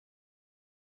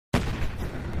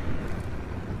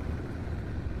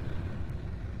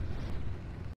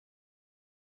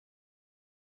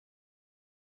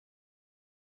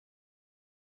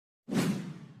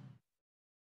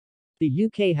The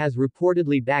UK has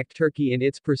reportedly backed Turkey in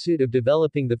its pursuit of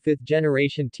developing the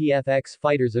fifth-generation TFX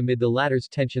fighters amid the latter's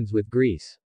tensions with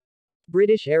Greece.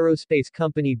 British aerospace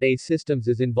company BAE Systems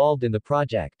is involved in the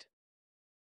project.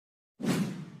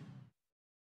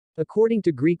 According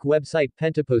to Greek website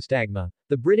Pentapostagma,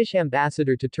 the British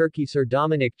ambassador to Turkey Sir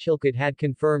Dominic Chilcot had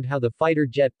confirmed how the fighter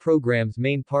jet program's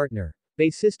main partner, BAE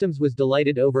Systems, was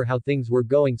delighted over how things were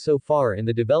going so far in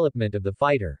the development of the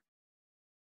fighter.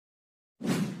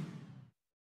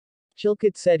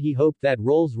 Chilcot said he hoped that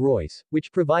Rolls-Royce,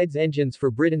 which provides engines for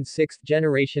Britain's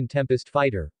sixth-generation Tempest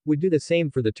fighter, would do the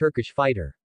same for the Turkish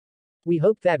fighter. We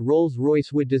hope that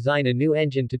Rolls-Royce would design a new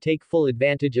engine to take full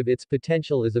advantage of its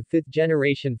potential as a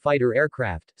fifth-generation fighter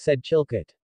aircraft, said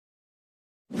Chilcot.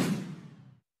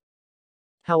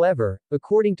 However,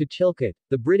 according to Chilcot,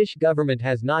 the British government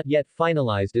has not yet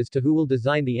finalized as to who will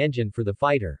design the engine for the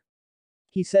fighter.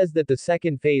 He says that the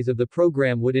second phase of the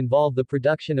program would involve the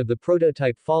production of the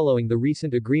prototype following the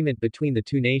recent agreement between the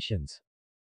two nations.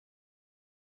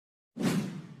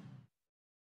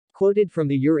 Quoted from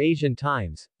the Eur Asian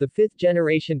Times, the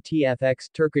fifth-generation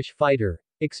TFX Turkish Fighter,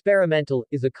 experimental,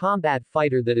 is a combat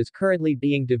fighter that is currently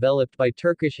being developed by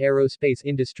Turkish Aerospace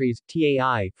Industries,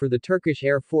 TAI, for the Turkish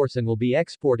Air Force and will be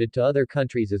exported to other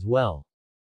countries as well.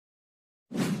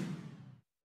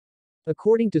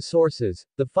 According to sources,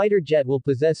 the fighter jet will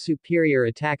possess superior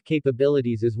attack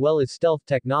capabilities as well as stealth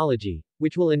technology,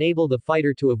 which will enable the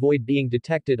fighter to avoid being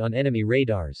detected on enemy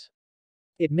radars.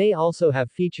 It may also have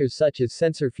features such as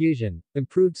sensor fusion,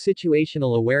 improved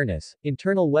situational awareness,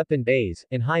 internal weapon bays,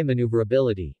 and high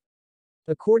maneuverability.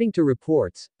 According to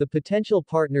reports, the potential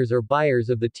partners or buyers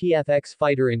of the TFX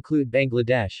fighter include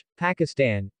Bangladesh,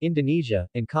 Pakistan, Indonesia,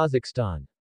 and Kazakhstan.